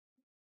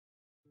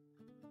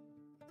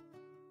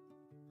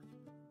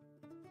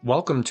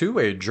Welcome to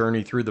a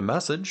journey through the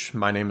message.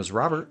 My name is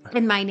Robert,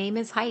 And my name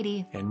is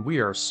Heidi. and we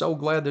are so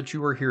glad that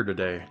you are here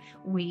today.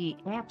 We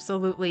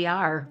absolutely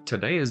are.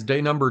 Today is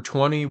day number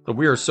 20.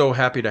 We are so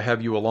happy to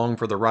have you along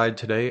for the ride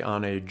today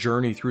on a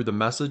journey through the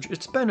message.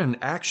 It's been an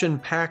action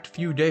packed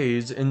few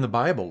days in the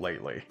Bible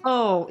lately.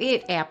 Oh,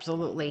 it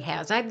absolutely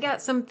has. I've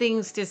got some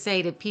things to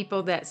say to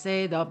people that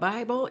say the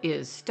Bible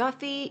is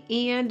stuffy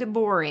and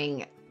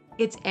boring.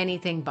 It's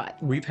anything but.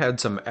 We've had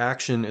some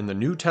action in the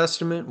New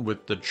Testament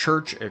with the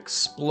church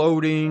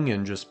exploding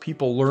and just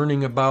people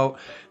learning about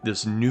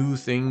this new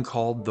thing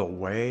called the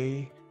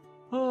Way.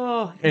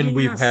 Oh, And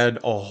we've yes. had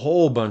a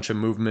whole bunch of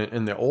movement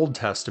in the Old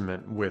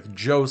Testament with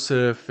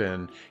Joseph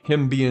and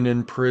him being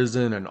in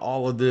prison and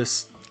all of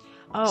this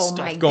Oh,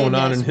 my stuff going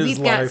on in goodness. his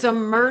We've got life. some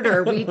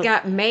murder. We've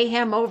got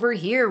mayhem over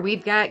here.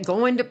 We've got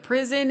going to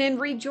prison and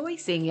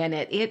rejoicing in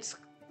it.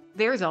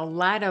 There's a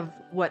lot of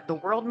what the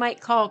world might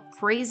call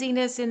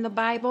craziness in the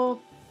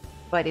Bible,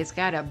 but it's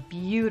got a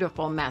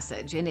beautiful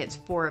message and it's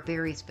for a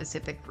very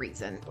specific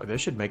reason. Boy, they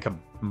should make a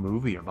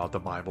movie about the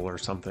Bible or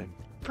something.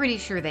 Pretty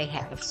sure they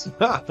have.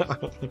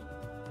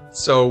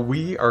 So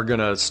we are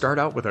going to start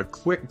out with a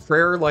quick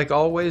prayer like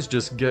always,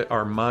 just get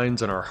our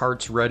minds and our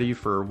hearts ready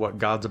for what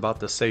God's about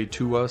to say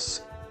to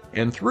us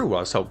and through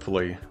us,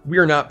 hopefully. We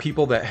are not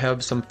people that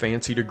have some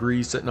fancy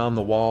degree sitting on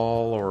the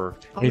wall or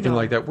anything no.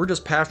 like that. We're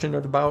just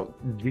passionate about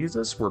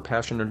Jesus. We're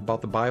passionate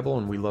about the Bible,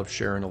 and we love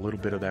sharing a little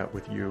bit of that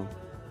with you.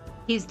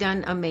 He's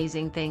done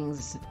amazing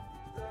things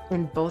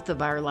in both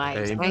of our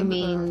lives. Amen I to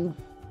mean,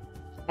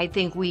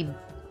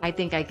 I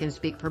think I can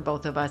speak for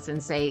both of us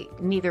and say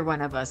neither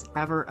one of us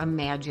ever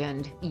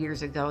imagined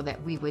years ago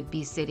that we would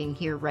be sitting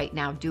here right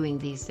now doing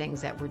these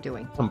things that we're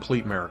doing.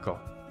 Complete miracle.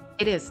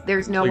 It is.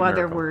 There's no Complete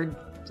other miracle. word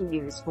to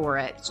use for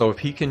it. So if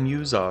he can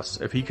use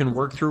us, if he can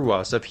work through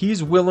us, if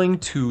he's willing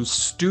to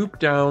stoop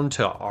down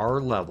to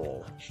our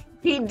level,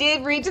 He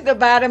did reach the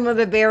bottom of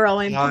the barrel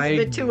and I pull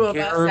the two of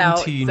us out.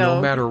 guarantee no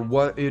So matter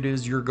what it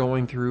is you're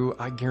going through,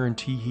 I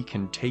guarantee he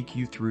can take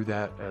you through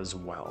that as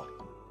well.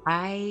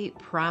 I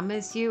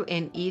promise you,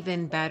 and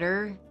even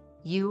better,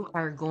 you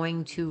are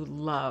going to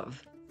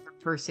love the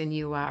person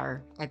you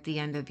are at the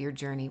end of your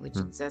journey with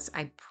Jesus.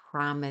 I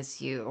promise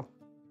you.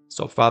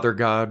 So, Father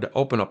God,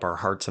 open up our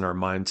hearts and our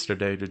minds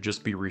today to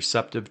just be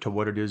receptive to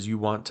what it is you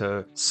want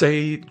to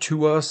say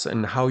to us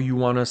and how you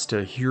want us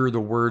to hear the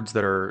words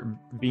that are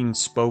being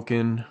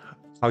spoken,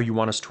 how you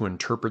want us to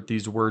interpret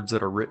these words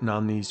that are written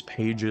on these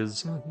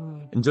pages,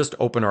 and just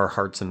open our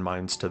hearts and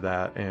minds to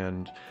that.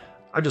 And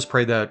I just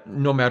pray that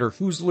no matter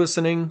who's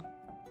listening,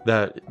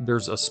 that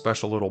there's a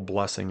special little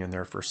blessing in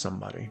there for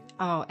somebody.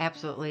 Oh,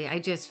 absolutely. I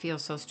just feel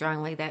so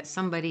strongly that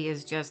somebody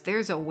is just,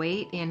 there's a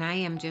weight, and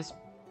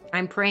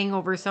I'm praying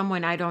over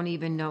someone. I don't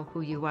even know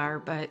who you are,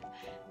 but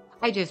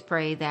I just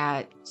pray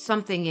that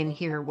something in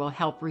here will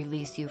help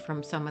release you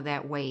from some of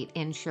that weight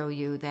and show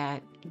you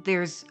that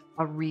there's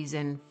a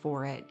reason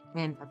for it.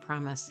 And I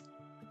promise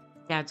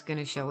God's going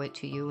to show it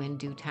to you in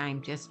due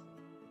time.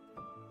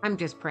 I'm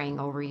just praying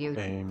over you.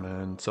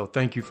 Amen. So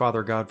thank you,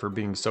 Father God, for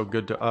being so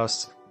good to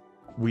us.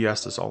 We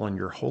ask this all in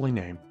your holy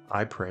name.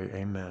 I pray,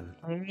 amen.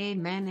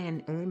 Amen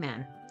and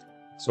amen.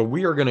 So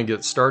we are going to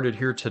get started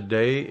here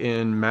today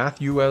in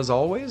Matthew as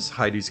always.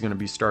 Heidi's going to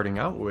be starting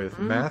out with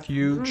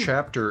Matthew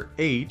chapter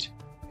 8,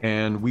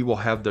 and we will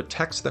have the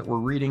text that we're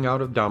reading out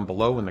of down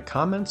below in the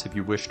comments if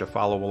you wish to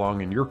follow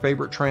along in your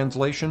favorite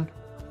translation.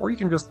 Or you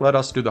can just let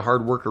us do the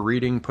hard work of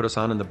reading, put us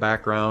on in the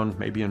background,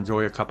 maybe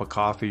enjoy a cup of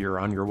coffee or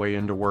on your way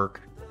into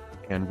work,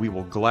 and we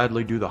will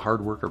gladly do the hard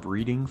work of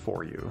reading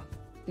for you.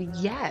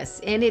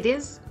 Yes, and it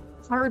is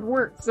hard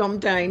work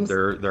sometimes.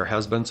 There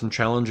has been some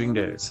challenging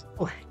days.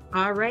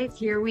 All right,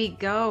 here we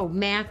go.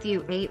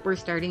 Matthew 8, we're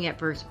starting at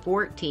verse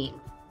 14.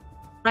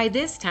 By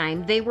this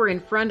time, they were in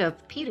front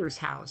of Peter's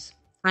house.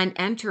 On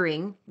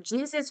entering,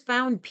 Jesus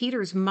found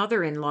Peter's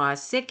mother-in-law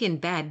sick in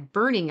bed,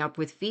 burning up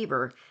with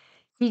fever.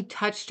 He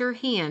touched her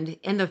hand,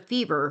 and the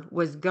fever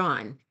was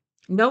gone.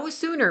 No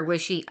sooner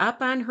was she up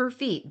on her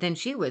feet than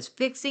she was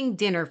fixing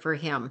dinner for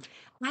him.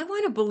 I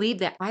want to believe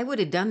that I would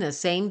have done the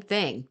same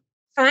thing.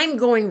 I'm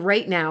going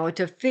right now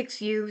to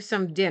fix you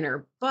some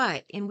dinner.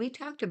 But, and we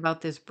talked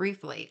about this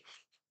briefly,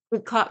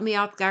 it caught me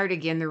off guard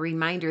again, the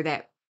reminder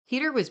that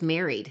Peter was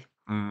married.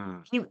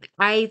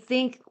 I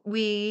think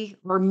I'm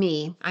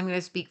going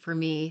to speak for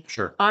me,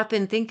 Sure.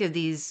 often think of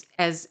these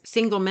as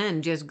single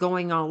men just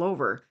going all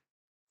over.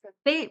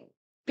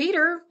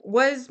 Peter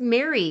was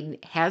married,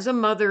 has a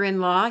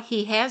mother-in-law,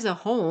 he has a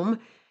home.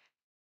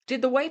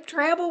 Did the wife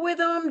travel with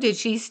him? Did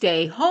she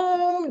stay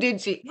home?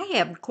 I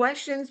have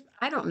questions.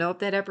 I don't know if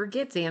that ever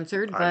gets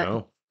answered, I but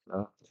know.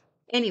 No.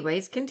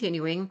 anyways,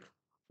 continuing.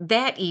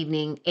 That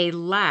evening, a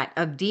lot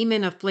of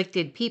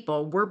demon-afflicted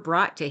people were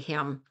brought to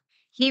him.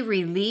 He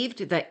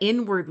relieved the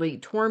inwardly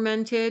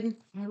tormented.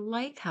 I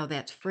like how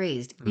that's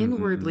phrased,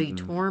 inwardly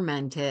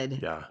tormented.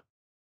 Yeah.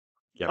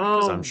 Yeah,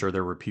 because I'm Oh, sure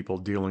there were people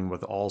dealing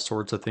with all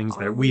sorts of things oh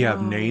that we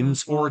have no.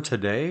 names for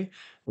today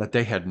that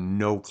they had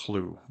no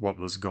clue what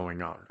was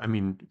going on. I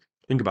mean,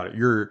 think about it.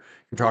 You're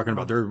talking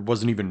about Oh. there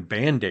wasn't even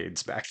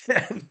Band-Aids back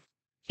then.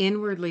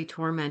 Inwardly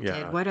tormented.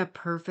 Yeah. What a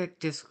perfect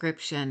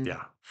description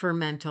Yeah. for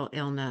mental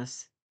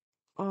illness.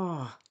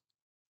 Oh,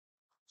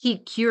 he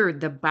cured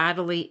the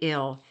bodily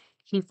ill.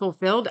 He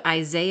fulfilled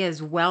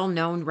Isaiah's well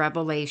known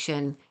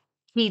revelation.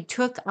 He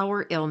took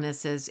our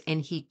illnesses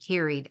and he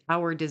carried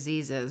our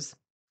diseases.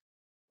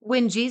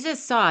 When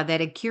Jesus saw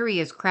that a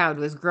curious crowd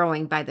was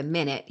growing by the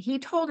minute, he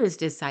told his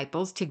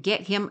disciples to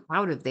get him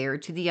out of there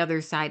to the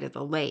other side of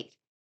the lake.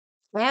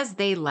 As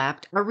they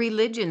left, a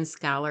religion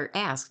scholar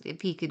asked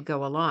if he could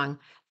go along.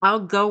 I'll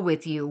go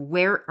with you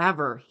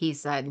wherever, he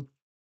said.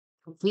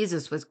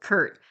 Jesus was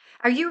curt.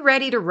 Are you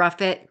ready to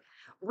rough it?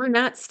 We're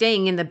not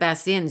staying in the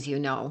best inns, you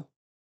know.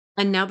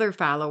 Another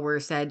follower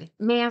said,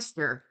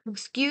 Master,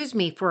 excuse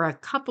me for a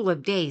couple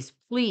of days,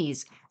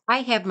 please.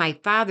 I have my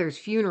father's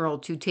funeral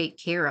to take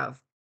care of.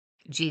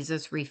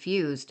 Jesus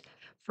refused.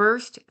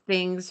 First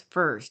things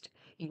first.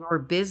 Your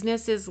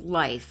business is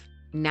life,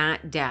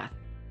 not death.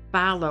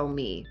 Follow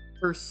me.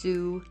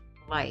 Pursue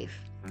life.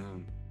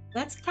 Mm.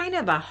 That's kind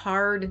of a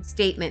hard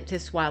statement to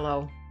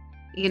swallow.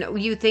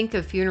 You think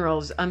of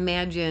funerals,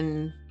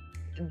 imagine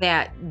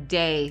that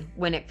day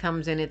when it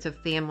comes in, it's a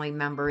family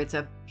member, it's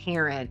a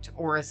parent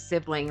or a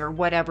sibling or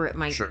whatever it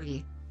might Sure.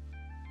 be.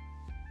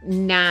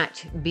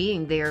 Not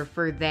being there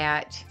for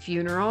that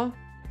funeral,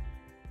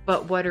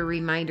 but what a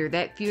reminder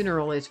that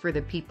funeral is for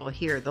the people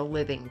here, the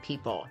living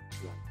people.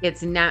 Yeah.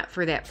 It's not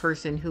for that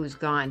person who's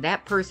gone.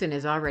 That person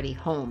is already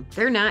home.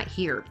 They're not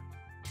here.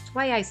 That's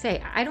why I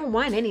say I don't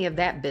want any of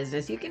that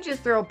business. You can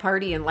just throw a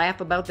party and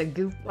laugh about the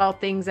goofball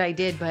things I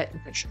did, but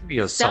It should be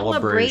a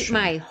celebrate celebration.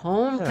 my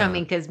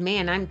homecoming because,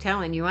 man, I'm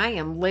telling you, I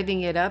am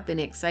living it up and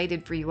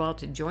excited for you all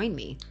to join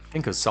me. I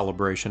think a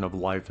celebration of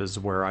life is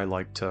where I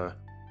like to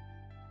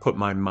put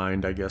my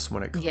mind, I guess,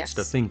 when it comes to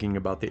Yes. thinking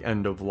about the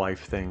end of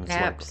life things. Like,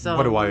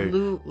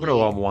 Absolutely. what do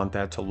I want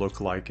that to look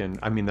like? And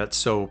I mean, that's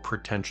so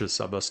pretentious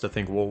of us to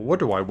think, well, what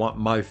do I want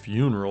my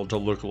funeral to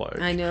look like?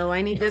 I know.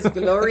 I need this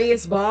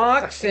glorious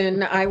box,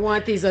 and I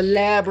want these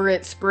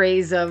elaborate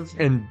sprays of.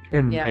 And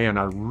Yeah. man,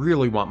 I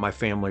really want my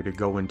family to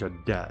go into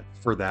debt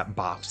for that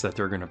box that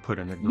they're going to put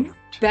in a gift.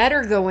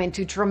 Better go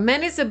into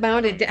tremendous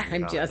amount of debt.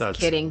 I'm Yeah, just that's-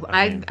 kidding.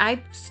 I mean- I've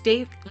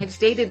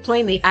stated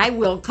plainly, I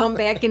will come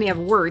back and have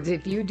words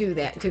if you do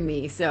that to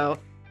me. So,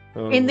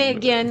 and then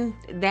again,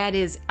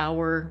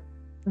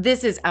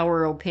 this is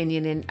our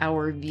opinion and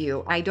our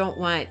view. I don't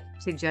want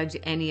to judge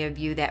any of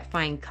you that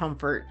find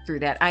comfort through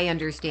that. I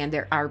understand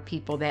there are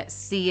people that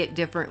see it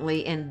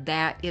differently, and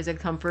that is a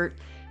comfort.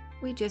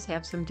 We just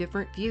have some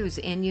different views,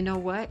 and you know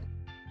what?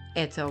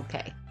 It's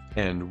okay.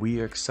 And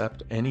we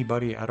accept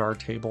anybody at our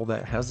table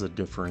that has a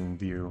differing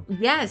view.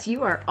 Yes,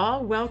 you are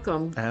all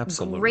welcome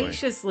Absolutely.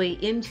 graciously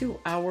into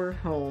our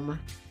home.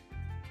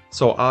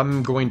 So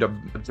I'm going to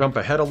jump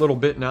ahead a little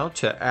bit now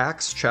to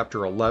Acts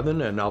chapter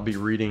 11, and I'll be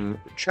reading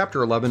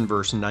chapter 11,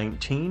 verse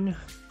 19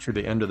 to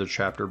the end of the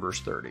chapter, verse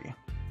 30.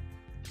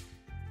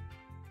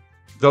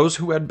 Those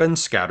who had been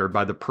scattered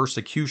by the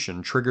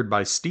persecution triggered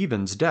by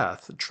Stephen's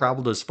death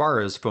traveled as far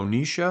as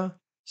Phoenicia,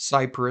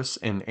 Cyprus,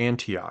 and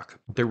Antioch.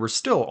 They were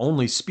still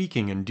only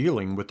speaking and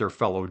dealing with their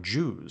fellow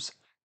Jews.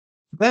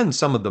 Then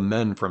some of the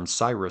men from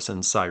Cyrus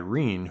and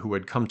Cyrene who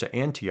had come to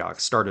Antioch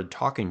started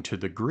talking to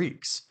the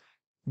Greeks,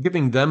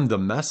 giving them the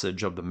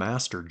message of the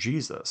Master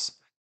Jesus.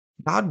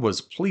 God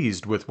was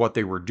pleased with what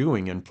they were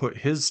doing and put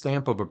his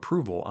stamp of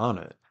approval on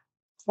it.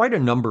 Quite a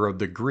number of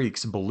the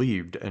Greeks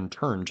believed and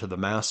turned to the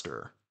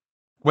Master.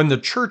 When the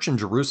church in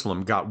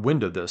Jerusalem got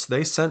wind of this,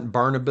 they sent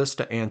Barnabas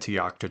to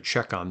Antioch to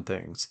check on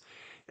things.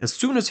 As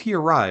soon as he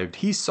arrived,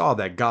 he saw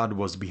that God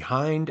was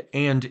behind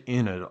and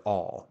in it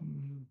all.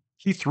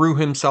 He threw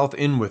himself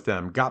in with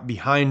them, got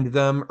behind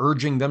them,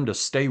 urging them to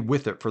stay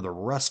with it for the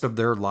rest of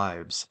their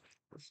lives.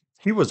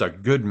 He was a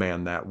good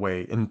man that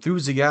way,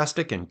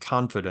 enthusiastic and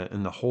confident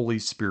in the Holy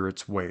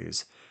Spirit's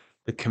ways.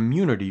 The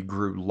community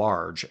grew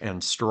large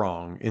and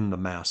strong in the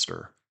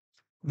Master.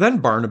 Then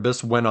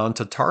Barnabas went on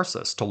to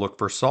Tarsus to look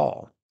for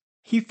Saul.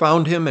 He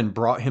found him and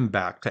brought him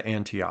back to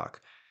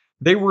Antioch.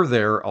 They were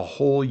there a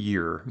whole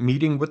year,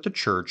 meeting with the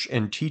church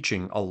and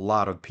teaching a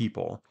lot of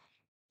people.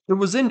 It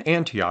was in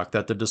Antioch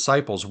that the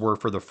disciples were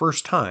for the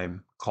first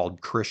time called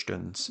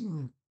Christians.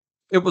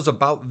 It was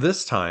about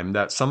this time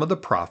that some of the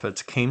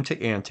prophets came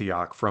to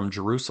Antioch from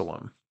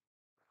Jerusalem.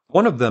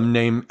 One of them,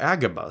 named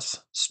Agabus,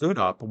 stood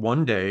up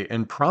one day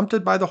and,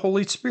 prompted by the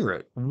Holy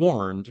Spirit,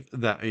 warned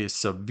that a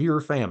severe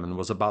famine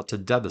was about to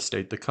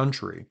devastate the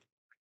country.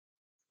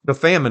 The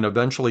famine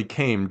eventually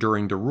came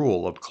during the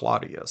rule of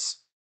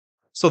Claudius.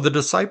 So the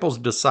disciples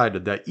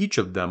decided that each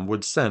of them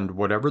would send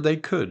whatever they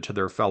could to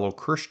their fellow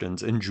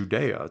Christians in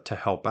Judea to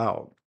help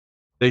out.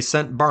 They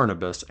sent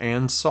Barnabas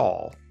and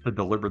Saul to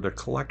deliver the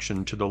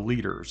collection to the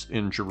leaders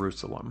in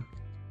Jerusalem.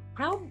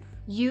 How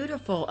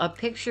beautiful a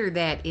picture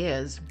that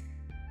is,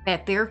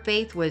 that their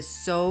faith was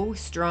so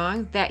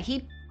strong that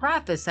he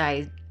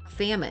prophesied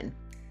famine.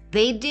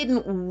 They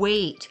didn't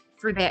wait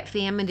for that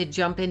famine to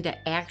jump into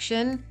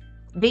action.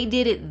 They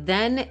did it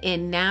then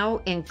and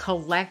now and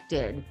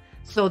collected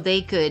so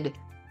they could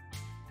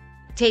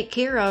take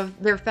care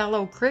of their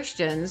fellow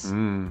Christians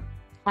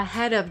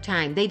ahead of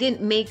time. They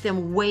didn't make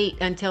them wait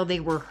until they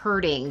were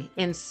hurting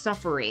and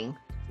suffering.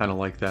 Kind of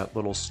like that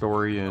little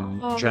story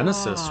in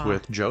Genesis Oh,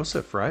 with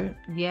Joseph, right?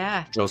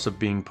 yeah. Joseph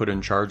being put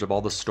in charge of all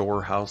the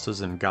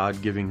storehouses and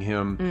God giving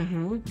him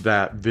Mm-hmm.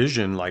 that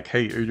vision, like,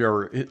 hey,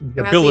 or the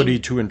Having ability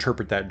to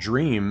interpret that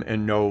dream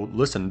and know,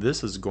 listen,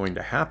 this is going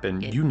to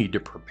happen. it, You need to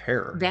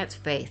prepare. that's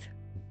faith.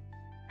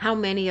 How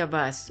many of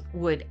us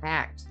would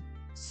act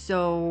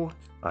so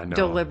I know.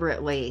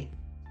 deliberately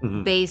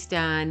Mhm. based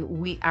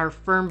on our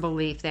firm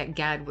belief that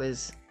God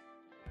was?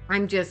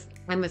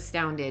 I'm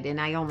astounded,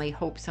 and I only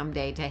hope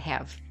someday to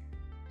have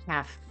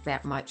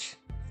that much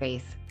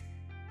faith.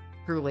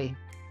 Truly,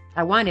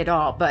 I want it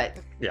all, but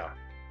Yeah.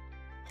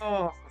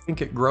 oh, I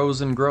think it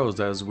grows and grows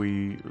as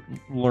we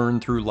learn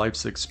through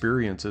life's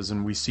experiences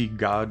and we see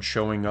God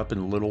showing up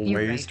in little you're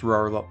ways right. through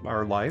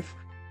our life.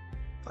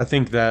 I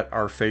think that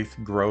our faith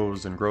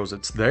grows and grows.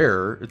 It's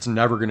there. It's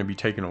never going to be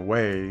taken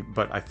away,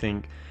 but I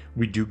think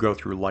we do go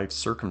through life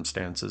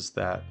circumstances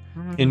that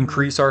Mhm.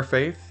 increase our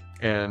faith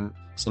and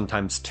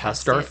sometimes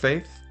test Test our it,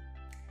 faith.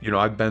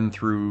 I've been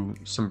through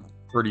some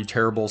pretty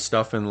terrible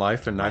stuff in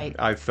life, and right?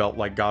 I felt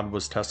like God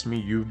was testing me.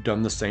 You've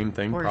done the same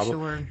thing, For probably.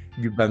 sure.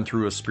 You've been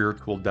through a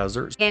spiritual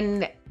desert.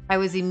 And I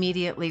was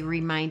immediately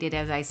reminded,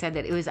 as I said,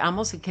 that it was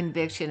almost a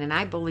conviction, and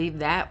I believe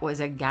that was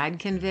a God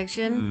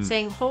conviction, Mm.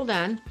 saying, "Hold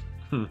on,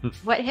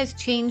 what has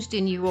changed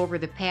in you over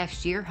the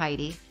past year,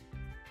 Heidi?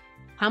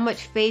 How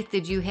much faith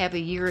did you have a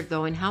year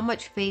ago, and how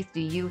much faith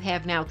do you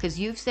have now? Because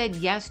you've said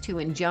yes to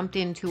and jumped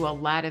into a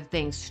lot of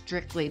things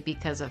strictly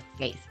because of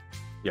faith."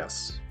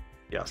 Yes.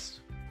 Yes.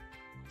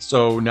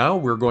 So now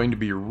we're going to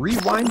be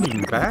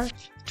rewinding back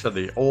to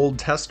the Old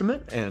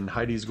Testament, and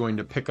Heidi's going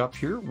to pick up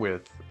here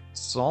with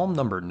Psalm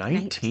number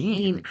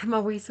 19. I'm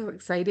always so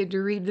excited to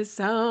read the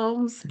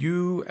Psalms.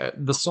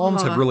 The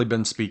Psalms have Oh, really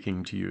been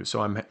speaking to you,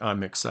 so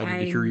I'm excited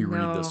to I hear you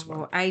read this one.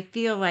 know. I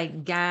feel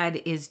like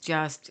God is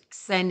just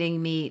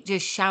sending me,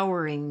 just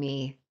showering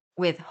me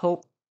with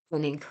hope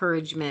and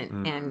encouragement.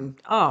 Mm. And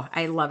oh,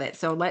 I love it.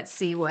 So let's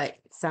see what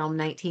Psalm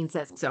 19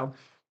 says. So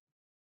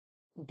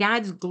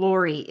God's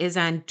glory is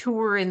on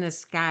tour in the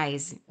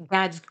skies,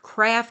 God's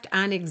craft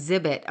on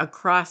exhibit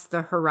across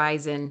the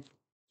horizon.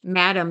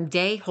 Madam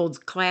Day holds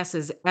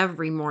classes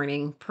every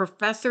morning.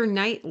 Professor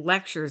Knight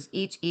lectures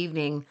each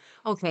evening.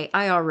 Okay,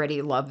 I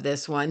already love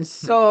this one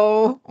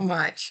so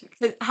much.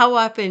 'Cause how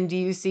often do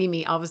you see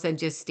me all of a sudden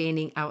just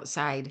standing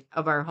outside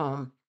of our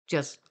home,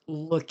 just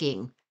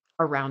looking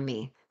around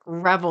me,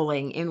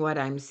 reveling in what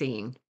I'm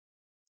seeing?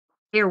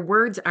 Their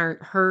words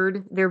aren't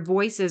heard, their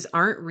voices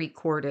aren't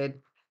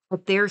recorded,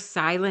 but their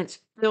silence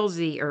fills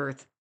the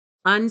earth.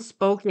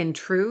 Unspoken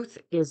truth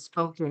is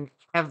spoken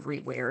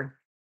everywhere.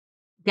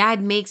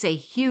 God makes a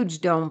huge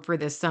dome for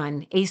the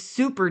sun, a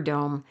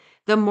superdome.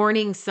 The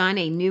morning sun,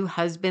 a new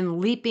husband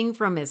leaping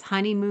from his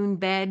honeymoon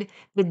bed,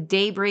 the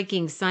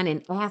daybreaking sun,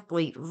 an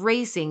athlete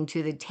racing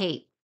to the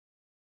tape.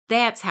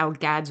 That's how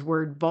God's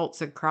word bolts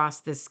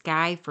across the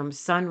sky from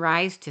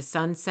sunrise to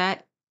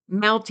sunset,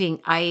 melting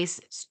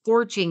ice,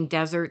 scorching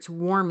deserts,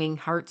 warming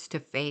hearts to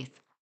faith.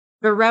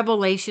 The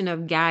revelation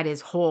of God is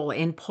whole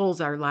and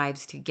pulls our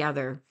lives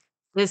together.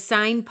 The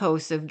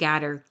signposts of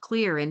God are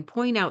clear and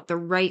point out the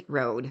right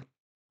road.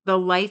 The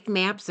life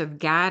maps of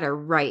God are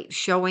right,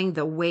 showing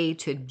the way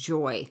to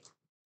joy.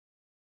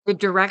 The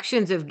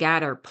directions of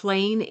God are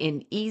plain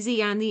and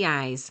easy on the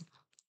eyes.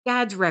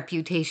 God's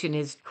reputation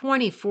is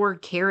 24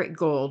 karat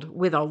gold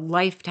with a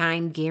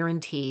lifetime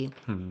guarantee.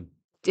 Hmm.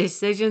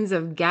 Decisions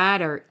of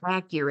God are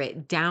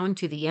accurate down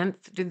to the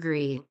nth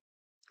degree.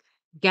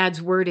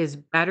 God's word is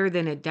better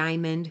than a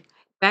diamond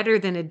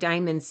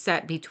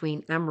set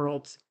between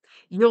emeralds.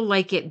 You'll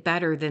like it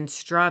better than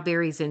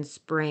strawberries in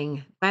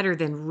spring, better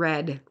than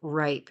red,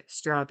 ripe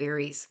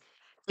strawberries.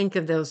 Think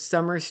of those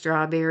summer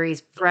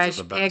strawberries, Those are the fresh,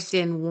 picked best.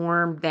 and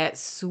warm, that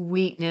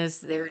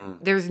sweetness. Mm.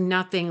 There's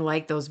nothing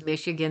like those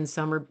Michigan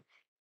summer.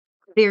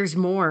 There's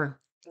more.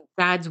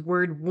 God's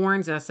word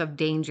warns us of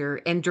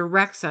danger and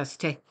directs us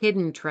to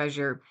hidden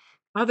treasure.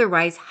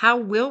 Otherwise, how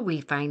will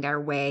we find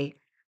our way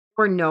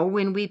or know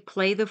when we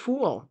play the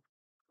fool?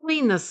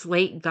 Clean the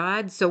slate,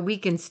 God, so we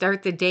can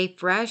start the day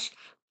fresh.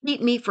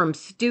 Keep me from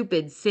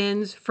stupid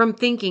sins, from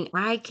thinking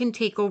I can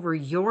take over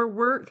your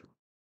work.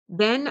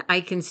 Then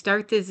I can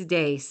start this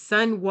day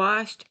sun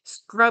washed,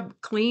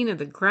 scrubbed clean of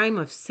the crime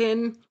of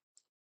sin.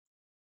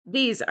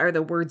 These are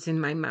the words in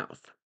my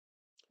mouth.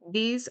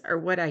 These are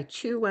what I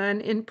chew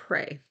on and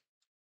pray.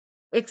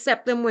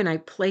 Accept them when I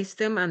place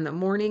them on the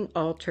morning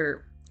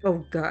altar.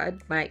 Oh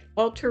God, my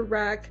altar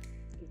rock,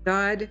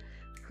 God,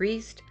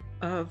 priest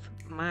of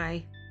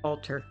my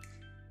altar.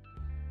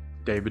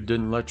 David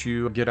didn't let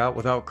you get out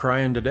without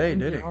crying today,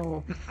 did he?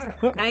 No,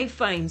 I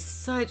find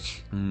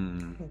such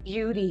Hmm.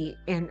 beauty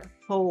and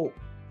hope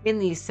in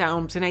these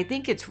Psalms. And I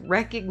think it's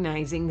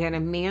recognizing that a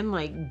man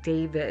like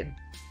David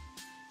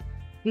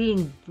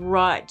being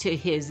brought to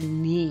his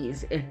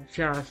knees and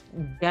just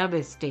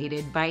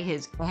devastated by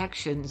his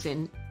actions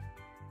and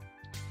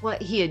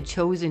what he had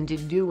chosen to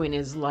do in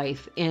his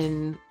life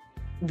and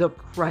the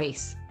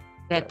price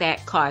that Yeah.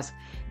 that cost.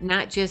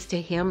 not just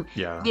to him,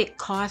 Yeah. it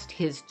cost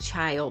his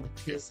child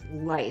his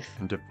life.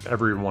 And to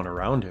everyone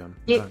around him.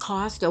 It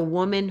cost a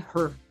woman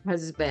her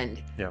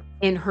husband Yeah.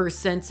 and her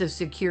sense of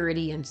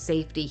security and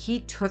safety.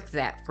 He took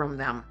that from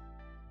them.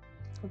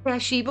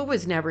 Bathsheba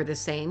was never the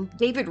same.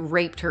 David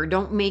raped her.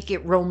 Don't make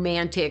it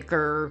romantic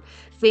or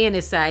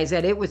fantasize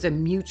that it was a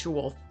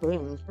mutual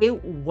thing.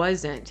 It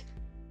wasn't.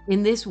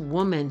 And this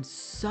woman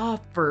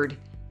suffered,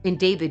 and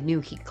David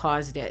knew he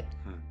caused it.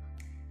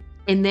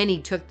 And then he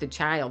took the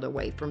child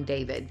away from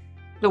David.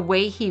 The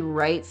way he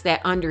writes,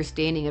 that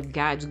understanding of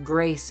God's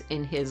grace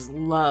and his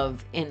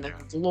love and the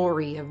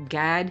glory of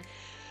God.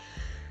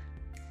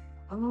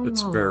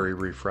 It's very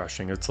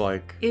refreshing. It's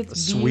like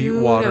It's sweet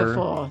water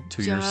beautiful.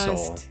 to your soul.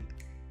 Just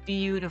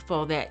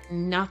beautiful that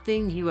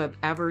nothing you have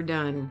ever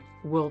done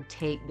will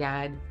take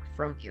God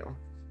from you.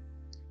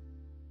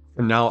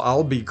 And now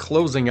I'll be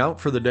closing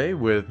out for the day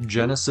with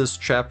Genesis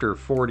chapter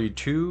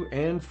 42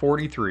 and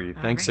 43.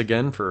 Thanks right.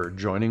 again for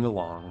joining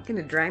along. I'm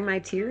going to dry my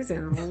tears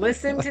and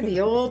listen to the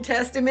Old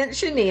Testament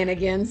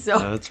shenanigans. So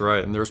That's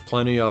right, and there's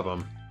plenty of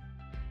them.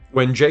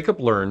 When Jacob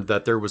learned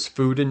that there was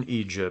food in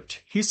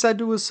Egypt, he said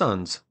to his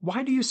sons,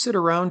 "Why do you sit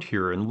around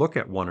here and look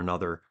at one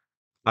another?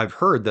 I've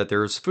heard that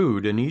there is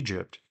food in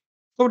Egypt.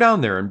 Go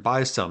down there and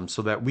buy some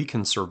so that we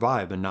can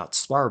survive and not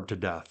starve to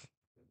death."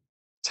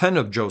 10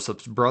 of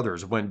Joseph's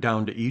brothers went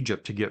down to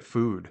Egypt to get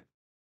food.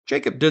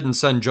 Jacob didn't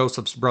send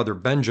Joseph's brother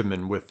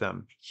Benjamin with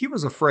them. He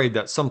was afraid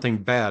that something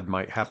bad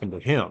might happen to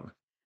him.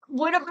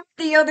 what about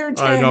the other I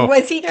 10? know.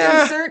 Was he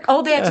Yeah. concerned?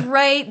 Oh, that's Yeah.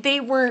 right. They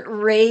weren't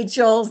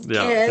Rachel's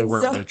Yeah, kids. they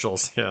weren't So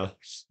Mitchell's. Yeah.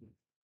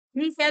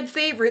 he had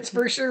favorites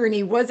for sure, and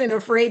he wasn't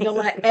afraid to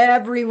let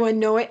everyone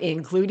know it,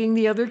 including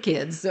the other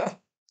kids.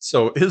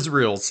 So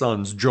Israel's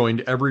sons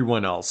joined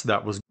everyone else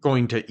that was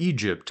going to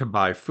Egypt to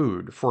buy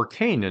food, for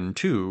Canaan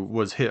too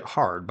was hit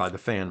hard by the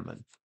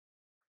famine.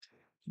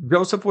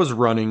 Joseph was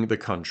running the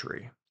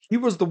country. He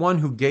was the one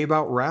who gave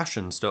out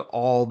rations to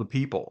all the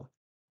people.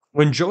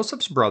 When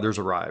Joseph's brothers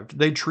arrived,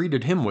 they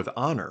treated him with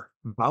honor,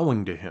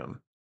 bowing to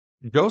him.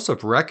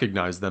 Joseph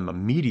recognized them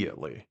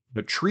immediately,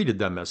 but treated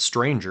them as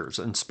strangers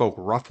and spoke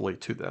roughly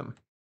to them.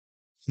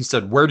 He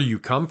said, "Where do you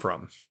come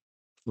from?"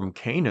 "From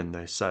Canaan,"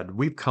 they said.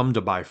 "We've come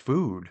to buy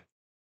food."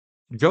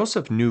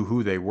 Joseph knew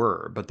who they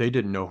were, but they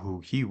didn't know who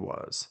he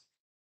was.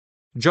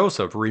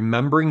 Joseph,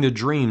 remembering the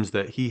dreams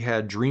that he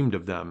had dreamed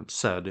of them,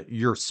 said,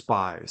 "You're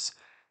spies.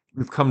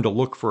 You've come to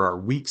look for our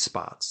weak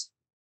spots."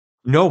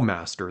 "No,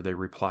 master," they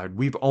replied.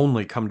 "We've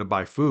only come to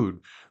buy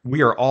food.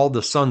 We are all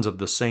the sons of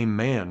the same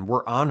man.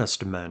 We're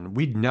honest men.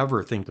 We'd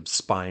never think of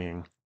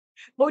spying."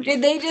 Oh,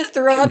 did they just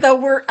throw out the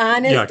 "we're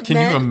honest Yeah, can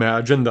you men"?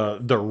 imagine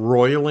the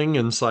roiling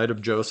inside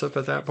of Joseph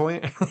at that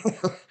point?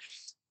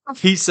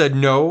 He said,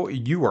 "No,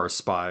 you are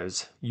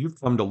spies. You've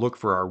come to look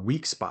for our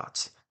weak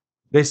spots."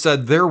 They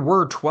said, "There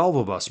were 12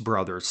 of us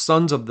brothers,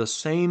 sons of the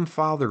same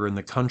father in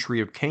the country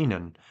of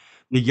Canaan.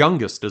 The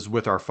youngest is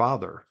with our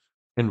father,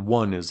 and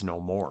one is no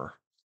more."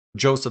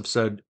 Joseph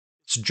said,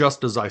 "It's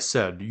just as I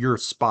said, you're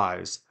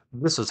spies.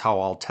 This is how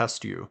I'll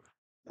test you.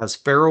 As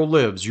Pharaoh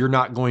lives, you're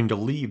not going to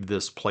leave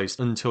this place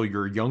until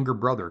your younger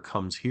brother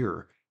comes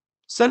here.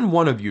 Send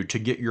one of you to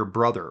get your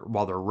brother,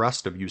 while the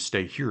rest of you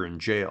stay here in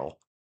jail.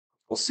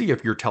 We'll see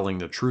if you're telling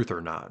the truth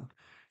or not.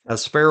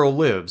 As Pharaoh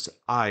lives,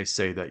 I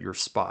say that you're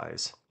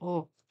spies."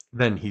 Oh,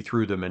 Then he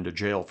threw them into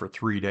jail for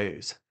 3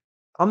 days.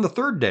 On the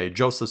third day,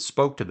 Joseph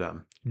spoke to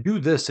them. "Do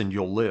this and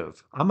you'll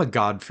live. I'm a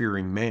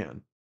God-fearing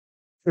man.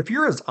 If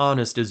you're as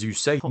honest as you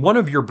say, one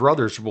of your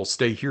brothers will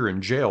stay here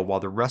in jail while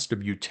the rest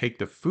of you take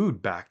the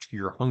food back to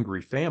your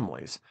hungry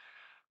families.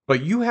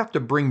 But you have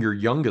to bring your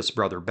youngest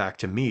brother back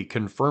to me,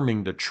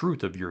 confirming the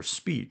truth of your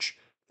speech,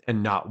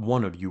 and not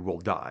one of you will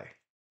die."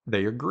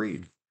 They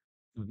agreed.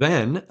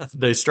 Then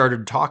they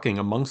started talking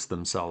amongst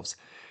themselves.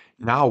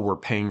 "Now we're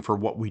paying for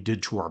what we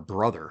did to our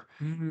brother.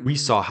 We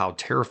saw how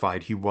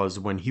terrified he was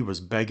when he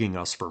was begging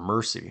us for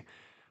mercy.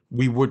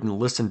 We wouldn't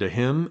listen to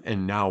him,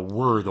 and now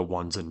we're the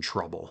ones in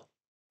trouble."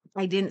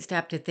 I didn't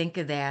stop to think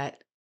of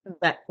that.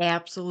 The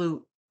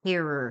absolute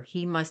terror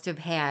he must have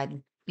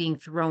had being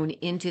thrown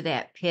into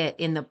that pit,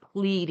 in the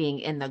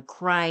pleading and the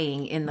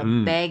crying and the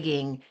Mm,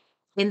 begging.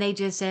 And they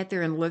just sat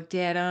there and looked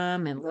at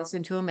him and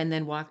listened to him and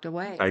then walked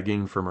away.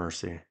 begging for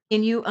mercy.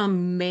 Can you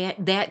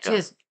imagine? That Yeah.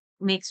 just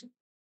makes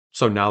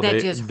So now that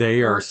they just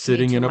they are hurts me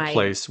sitting to in a my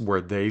place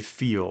where they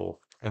feel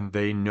and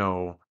they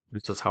know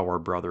this is how our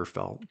brother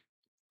felt.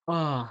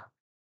 oh.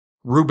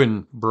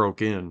 Reuben broke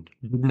in.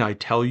 "Didn't I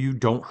tell you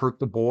don't hurt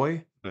the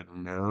boy?" But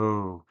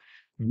no,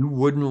 you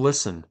wouldn't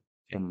listen,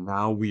 and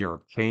now we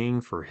are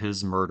paying for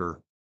his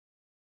murder.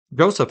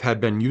 Joseph had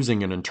been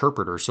using an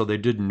interpreter, so they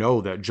didn't know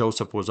that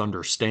Joseph was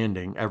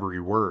understanding every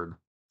word.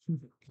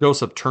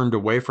 Joseph turned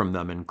away from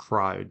them and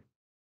cried.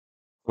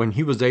 When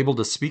he was able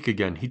to speak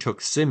again, he took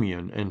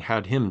Simeon and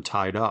had him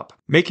tied up,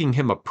 making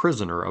him a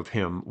prisoner of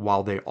him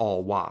while they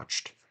all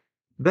watched.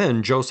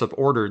 Then Joseph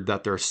ordered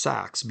that their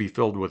sacks be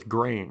filled with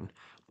grain,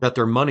 that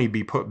their money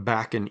be put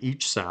back in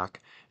each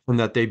sack, and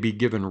that they be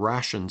given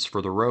rations for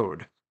the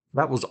road.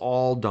 That was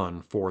all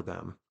done for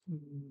them.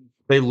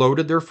 They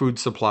loaded their food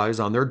supplies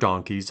on their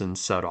donkeys and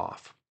set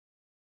off.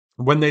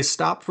 When they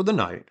stopped for the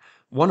night,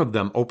 one of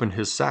them opened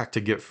his sack to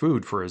get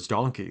food for his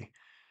donkey.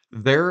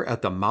 There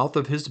at the mouth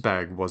of his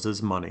bag was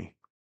his money.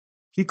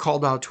 He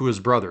called out to his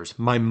brothers,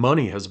 "My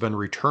money has been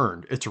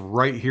returned. It's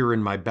right here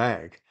in my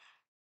bag."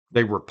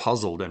 They were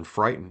puzzled and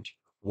frightened.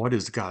 What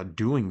is God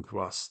doing to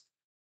us?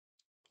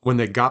 When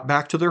they got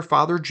back to their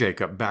father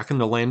Jacob, back in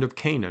the land of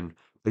Canaan,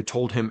 they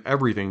told him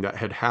everything that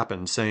had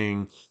happened,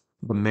 saying,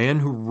 "The man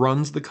who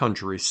runs the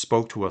country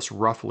spoke to us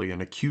roughly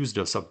and accused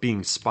us of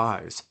being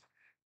spies.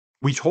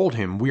 We told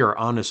him we are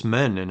honest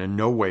men and in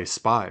no way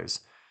spies.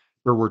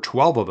 There were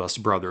 12 of us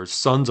brothers,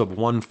 sons of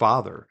one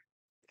father,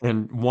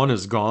 and one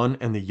is gone,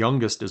 and the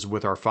youngest is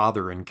with our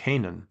father in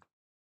Canaan."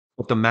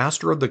 But the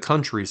master of the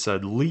country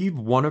said, "Leave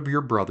one of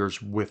your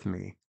brothers with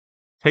me.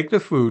 Take the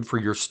food for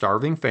your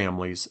starving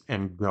families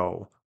and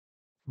go.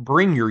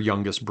 Bring your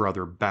youngest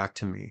brother back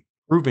to me,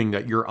 proving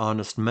that you're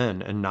honest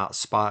men and not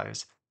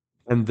spies.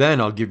 And then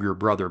I'll give your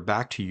brother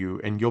back to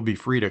you, and you'll be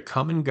free to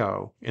come and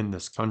go in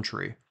this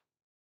country."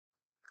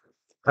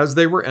 As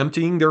they were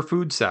emptying their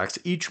food sacks,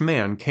 each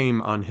man came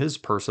on his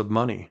purse of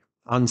money.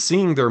 On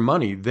seeing their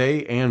money,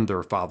 they and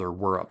their father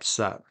were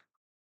upset.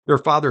 Their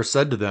father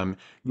said to them,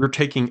 "You're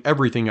taking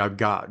everything I've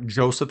got.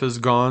 Joseph is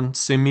gone,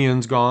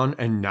 Simeon's gone,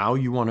 and now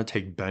you want to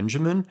take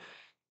Benjamin?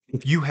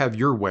 If you have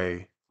your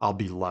way, I'll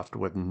be left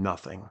with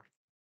nothing."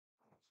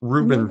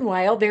 Reuben,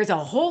 Meanwhile, there's a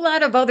whole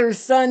lot of other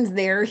sons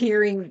there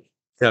hearing.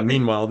 yeah,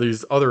 meanwhile,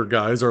 these other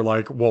guys are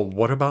like, "Well,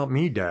 what about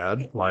me,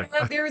 Dad?" Like,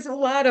 There's a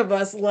lot of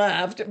us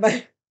left,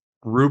 but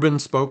Reuben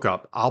spoke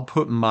up, "I'll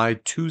put my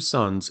two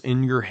sons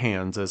in your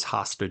hands as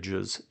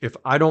hostages. If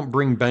I don't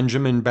bring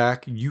Benjamin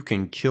back, you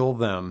can kill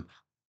them.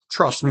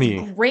 Trust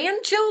me."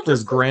 grandchildren.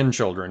 His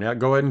grandchildren. Yeah,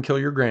 go ahead and kill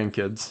your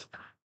grandkids.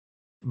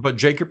 But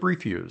Jacob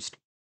refused.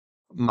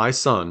 "My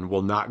son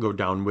will not go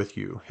down with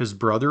you. His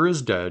brother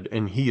is dead,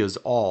 and he is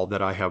all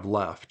that I have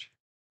left.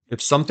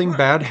 If something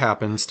bad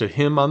happens to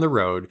him on the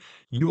road,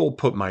 you will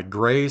put my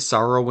gray,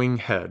 sorrowing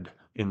head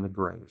in the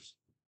grave."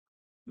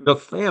 The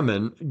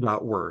famine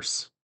got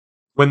worse.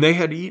 When they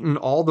had eaten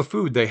all the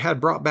food they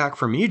had brought back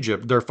from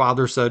Egypt, their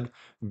father said,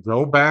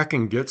 "Go back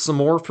and get some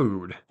more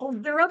food." Oh,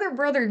 their other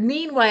brother,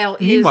 meanwhile,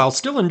 is Meanwhile,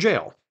 still in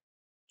jail.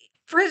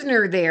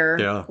 prisoner there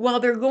Yeah, while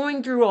they're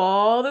going through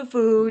all the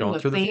food and going the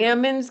through the.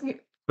 famines.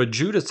 But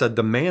Judah said,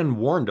 "The man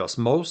warned us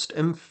most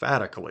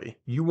emphatically.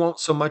 You won't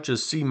so much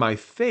as see my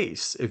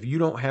face if you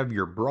don't have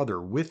your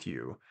brother with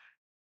you.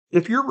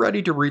 If you're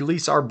ready to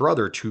release our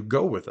brother to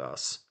go with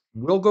us,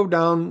 we'll go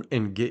down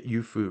and get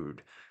you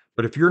food.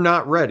 But if you're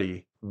not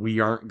ready, we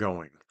aren't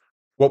going.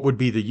 What would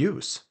be the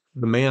use?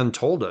 The man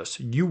told us,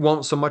 you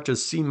won't so much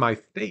as see my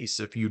face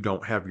if you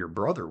don't have your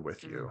brother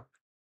with you."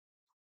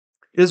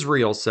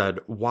 Israel said,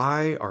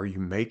 "Why are you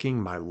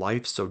making my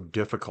life so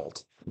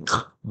difficult?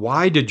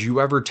 Why did you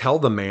ever tell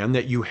the man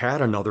that you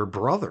had another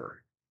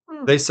brother?"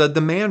 They said,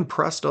 "The man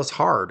pressed us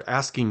hard,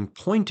 asking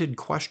pointed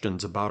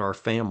questions about our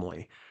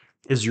family.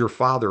 Is your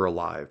father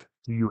alive?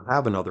 Do you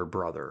have another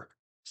brother?"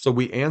 So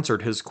we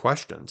answered his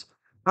questions.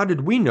 How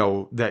did we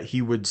know that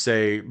he would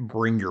say,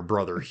 "Bring your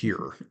brother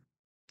here"?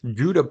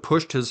 Judah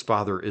pushed his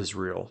father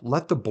Israel,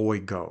 "Let the boy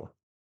go.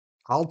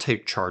 I'll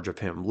take charge of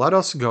him. Let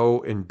us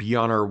go and be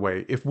on our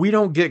way. If we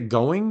don't get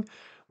going,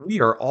 we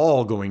are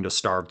all going to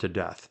starve to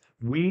death.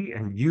 We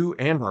and you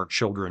and our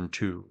children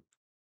too.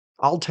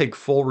 I'll take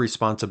full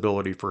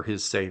responsibility for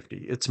his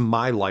safety. It's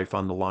my life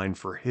on the line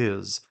for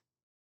his.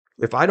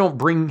 If I don't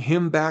bring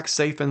him back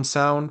safe and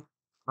sound,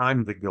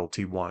 I'm the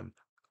guilty one.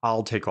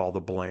 I'll take all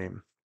the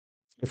blame.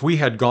 If we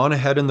had gone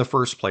ahead in the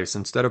first place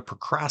instead of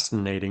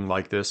procrastinating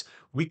like this,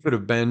 we could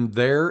have been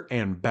there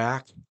and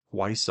back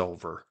twice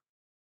over."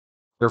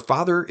 Their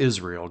father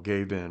Israel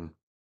gave in.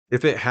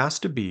 "If it has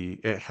to be,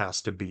 it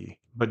has to be.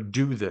 But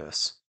do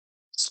this.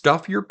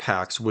 Stuff your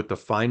packs with the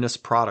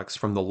finest products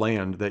from the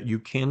land that you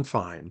can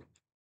find,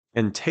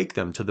 and take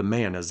them to the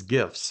man as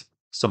gifts.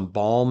 Some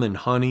balm and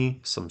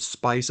honey, some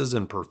spices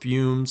and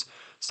perfumes,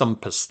 some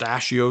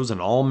pistachios and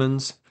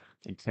almonds."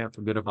 You can't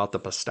forget about the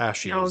Oh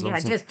pistachios. yeah,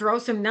 just throw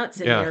some nuts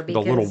in Yeah, there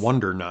the little because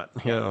wonder nut.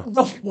 Yeah.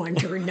 the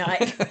wonder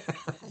nut.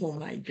 Oh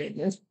my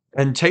goodness.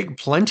 "And take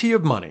plenty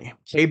of money.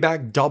 Pay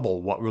back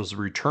double what was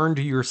returned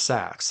to your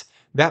sacks.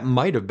 That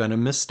might have been a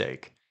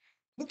mistake.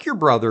 Take your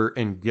brother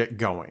and get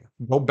going.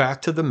 Go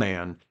back to the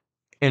man,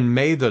 and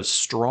may the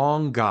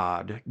strong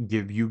God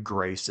give you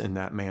grace in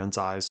that man's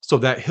eyes, so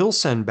that he'll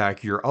send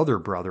back your other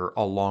brother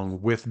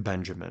along with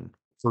Benjamin.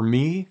 For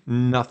me,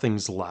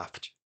 nothing's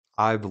left.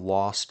 I've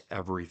lost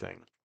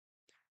everything."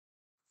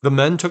 The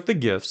men took the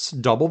gifts,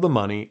 double the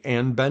money,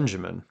 and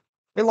Benjamin.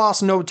 They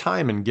lost no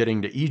time in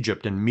getting to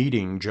Egypt and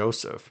meeting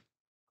Joseph.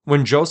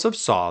 When Joseph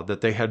saw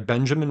that they had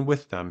Benjamin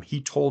with them,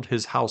 he told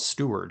his house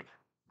steward,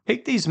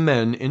 "Take these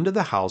men into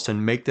the house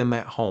and make them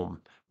at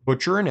home.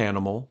 Butcher an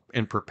animal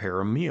and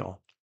prepare a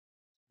meal.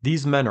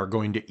 These men are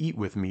going to eat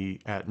with me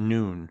at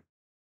noon."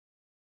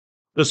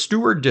 The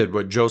steward did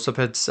what Joseph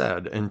had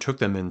said and took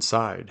them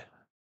inside.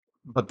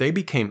 But they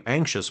became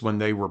anxious when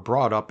they were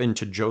brought up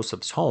into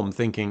Joseph's home,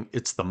 thinking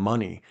it's the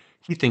money.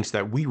 He thinks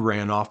that we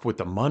ran off with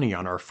the money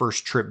on our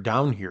first trip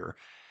down here,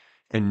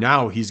 and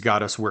now he's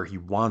got us where he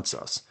wants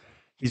us.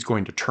 He's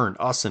going to turn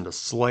us into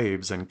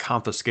slaves and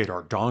confiscate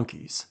our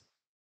donkeys.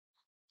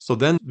 So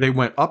then they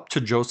went up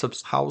to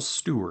Joseph's house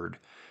steward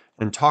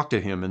and talked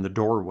to him in the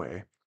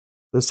doorway.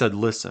 They said,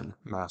 "Listen,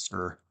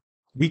 master,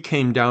 we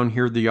came down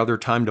here the other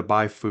time to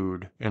buy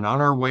food, and on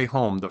our way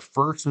home, the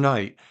first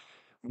night,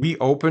 we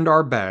opened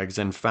our bags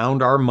and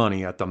found our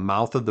money at the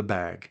mouth of the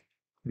bag,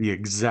 the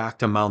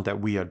exact amount that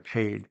we had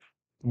paid.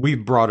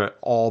 We've brought it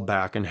all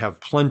back and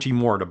have plenty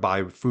more to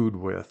buy food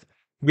with.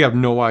 We have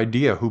no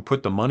idea who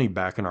put the money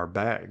back in our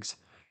bags."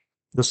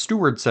 The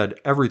steward said,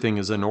 "Everything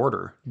is in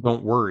order.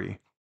 Don't worry.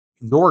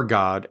 Your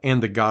God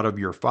and the God of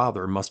your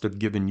father must have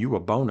given you a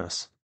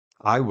bonus.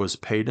 I was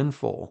paid in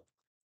full."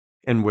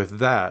 And with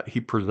that, he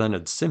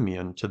presented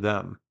Simeon to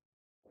them.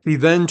 He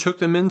then took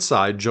them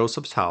inside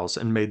Joseph's house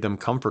and made them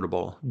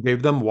comfortable,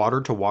 gave them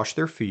water to wash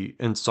their feet,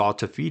 and saw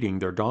to feeding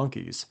their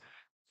donkeys.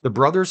 The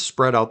brothers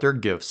spread out their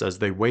gifts as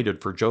they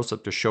waited for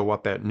Joseph to show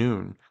up at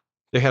noon.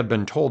 They had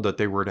been told that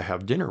they were to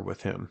have dinner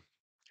with him.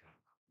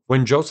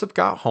 When Joseph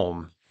got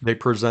home, they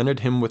presented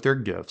him with their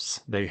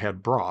gifts they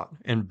had brought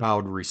and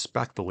bowed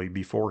respectfully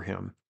before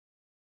him.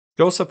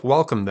 Joseph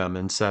welcomed them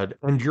and said,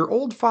 "And your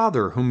old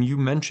father, whom you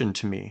mentioned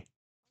to me,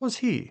 how was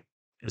he?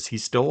 Is he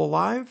still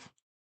alive?"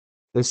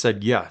 They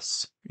said,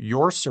 "Yes,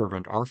 your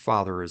servant, our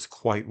father, is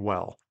quite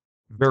well,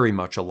 very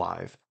much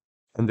alive."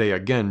 And they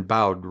again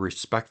bowed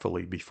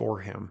respectfully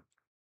before him.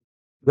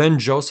 Then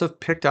Joseph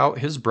picked out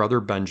his brother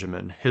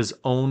Benjamin, his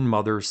own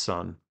mother's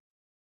son.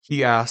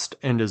 He asked,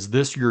 "And is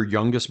this your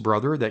youngest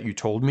brother that you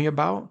told me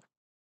about?"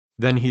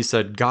 Then he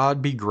said,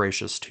 "God be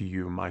gracious to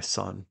you, my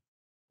son."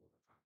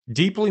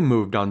 Deeply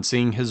moved on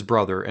seeing his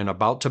brother and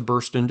about to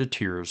burst into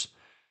tears,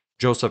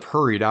 Joseph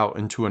hurried out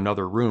into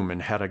another room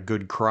and had a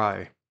good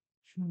cry.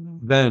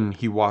 Then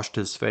he washed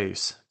his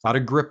face, got a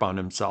grip on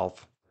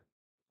himself,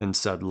 and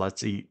said,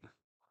 "Let's eat."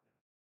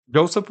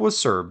 Joseph was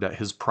served at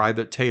his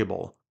private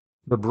table,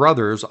 the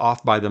brothers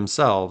off by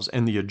themselves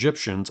and the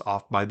Egyptians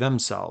off by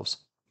themselves.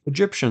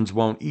 Egyptians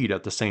won't eat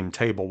at the same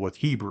table with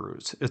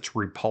Hebrews. It's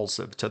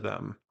repulsive to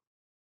them.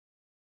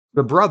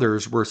 The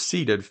brothers were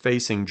seated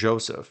facing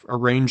Joseph,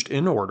 arranged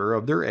in order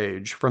of their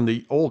age from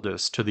the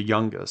oldest to the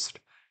youngest.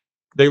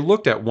 They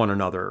looked at one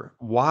another,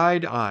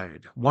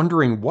 wide-eyed,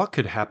 wondering what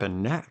could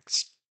happen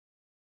next.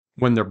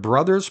 When the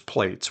brothers'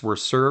 plates were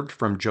served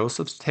from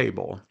Joseph's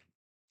table,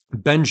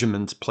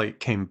 Benjamin's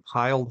plate came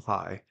piled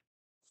high,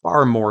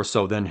 far more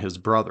so than his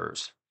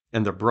brothers,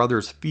 and the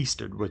brothers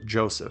feasted with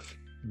Joseph,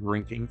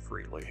 drinking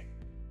freely.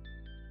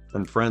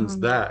 And friends,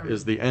 that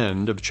is the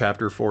end of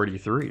chapter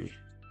 43.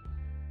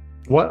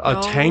 What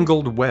a So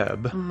tangled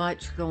web.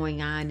 much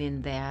going on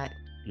in that.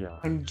 Yeah.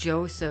 And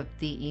Joseph,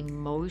 the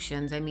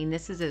emotions. I mean,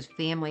 this is his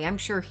family. I'm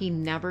sure he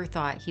never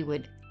thought he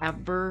would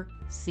ever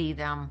see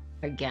them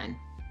again.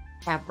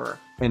 Ever.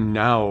 And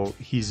now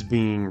he's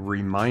being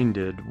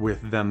reminded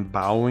with them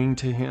bowing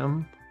to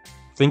him.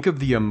 Think of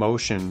the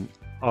emotion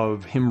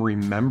of him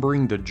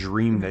remembering the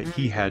dream that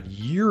he had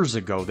years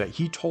ago that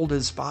he told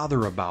his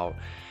father about.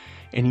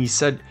 And he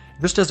said,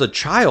 just as a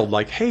child,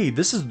 like, "Hey,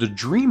 this is the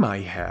dream I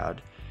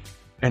had."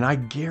 And I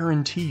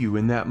guarantee you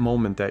in that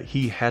moment that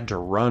he had to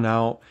run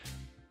out,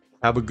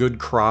 have a good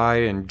cry,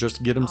 and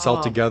just get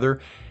himself together,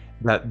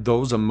 that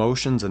those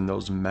emotions and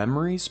those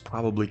memories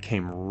probably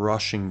came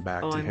rushing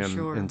back to I'm him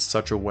sure. in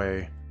such a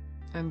way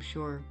I'm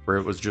sure. where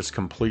it was just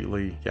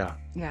completely, yeah.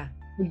 Yeah.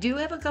 We do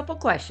have a couple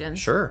questions.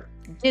 Sure.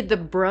 Did the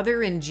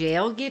brother in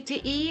jail get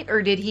to eat,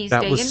 or did he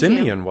That stay was in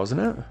Simeon, jail?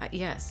 wasn't it?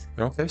 Yes.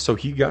 Okay, so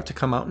he got to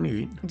come out and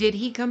eat. Did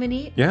he come and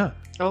eat? Yeah.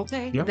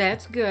 Okay, Yep.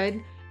 that's good.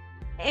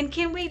 And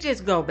can we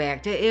just go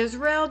back to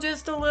Israel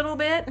just a little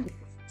bit?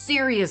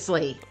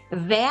 Seriously,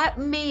 that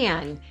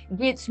man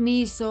gets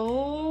me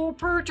so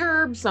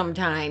perturbed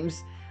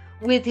sometimes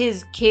with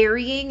his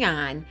carrying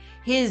on,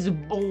 his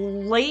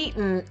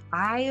blatant,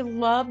 "I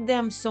love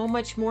them so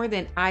much more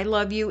than I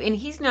love you," and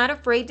he's not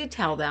afraid to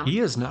tell them. He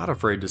is not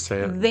afraid to say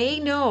it. They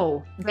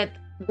know that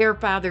their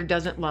father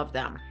doesn't love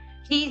them.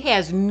 He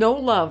has no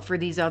love for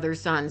these other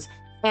sons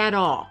at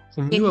all.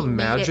 Can And you he made it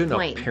imagine a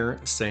plain.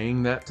 parent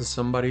saying that to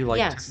somebody? Like,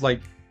 Yes.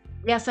 like,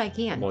 Yes, I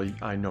can. well,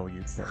 I know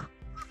you can.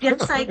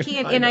 Yes, I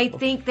can. I And I know.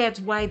 think that's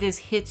why this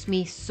hits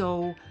me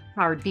so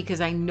hard, because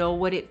I know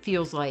what it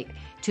feels like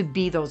to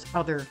be those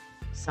other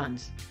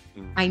sons.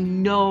 I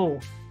know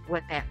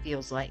what that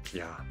feels like.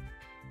 Yeah.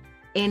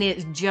 And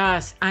it's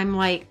just, I'm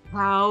like,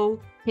 how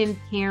can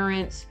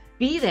parents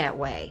be that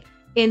way?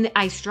 And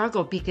I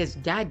struggle because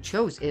God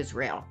chose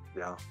Israel.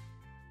 Yeah.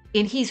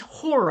 And he's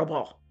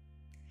horrible.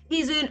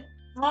 He's an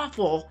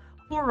awful,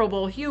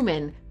 horrible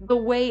human. The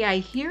way I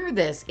hear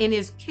this and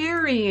is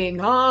carrying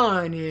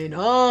on and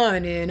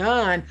on and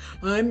on.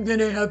 I'm going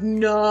to have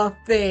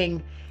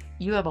nothing.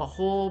 You have a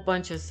whole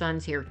bunch of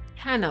sons here,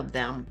 10 of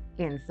them,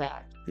 in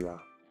fact. Yeah.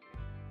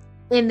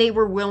 And they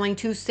were willing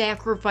to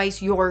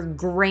sacrifice your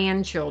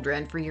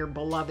grandchildren for your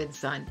beloved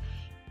son.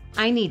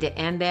 I need to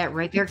end that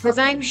right there because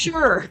I am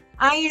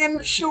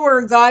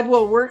sure God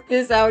will work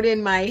this out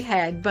in my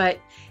head. But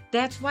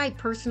that's why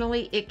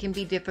personally it can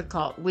be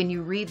difficult. When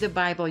you read the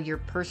Bible, your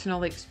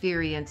personal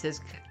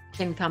experiences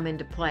can come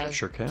into play.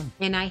 Sure can.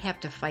 And I have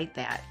to fight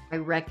that. I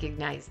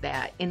recognize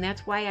that. And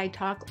that's why I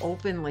talk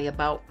openly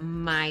about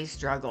my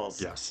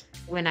struggles Yes.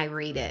 when I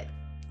read it.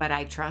 But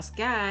I trust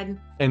God.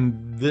 And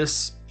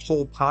this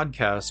whole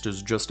podcast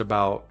is just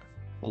about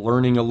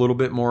learning a little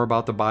bit more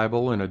about the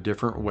Bible in a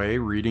different way,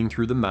 reading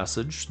through the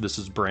Message. This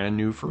is brand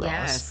new for us.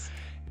 Yes.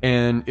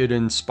 And it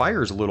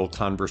inspires little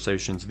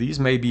conversations. These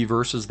may be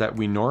verses that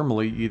we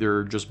normally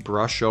either just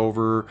brush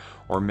over,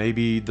 or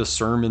maybe the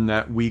sermon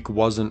that week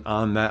wasn't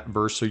on that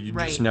verse, so you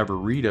Right. just never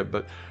read it.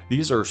 But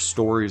these are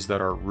stories that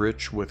are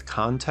rich with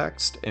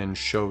context and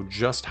show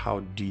just how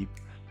deep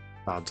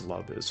God's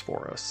love is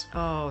for us.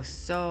 Oh,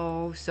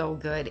 so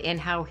good. And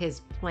how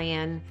his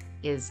plan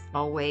is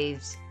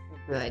always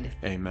good.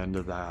 Amen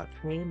to that.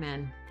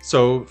 Amen.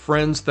 So,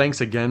 friends,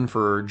 thanks again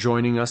for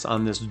joining us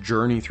on this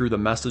journey through the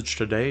Message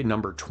today,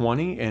 number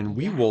 20, and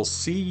we will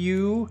see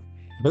you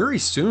very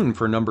soon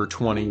for number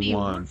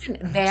 21.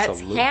 That's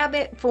Absolutely.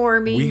 habit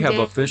forming. We have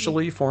day.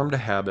 officially formed a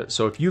habit.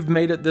 So if you've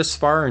made it this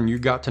far and you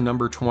got to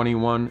number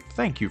 21,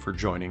 thank you for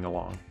joining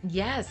along.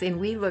 Yes, and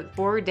we look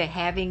forward to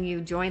having you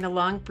join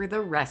along for the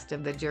rest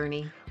of the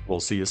journey. We'll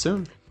see you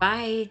soon.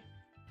 Bye.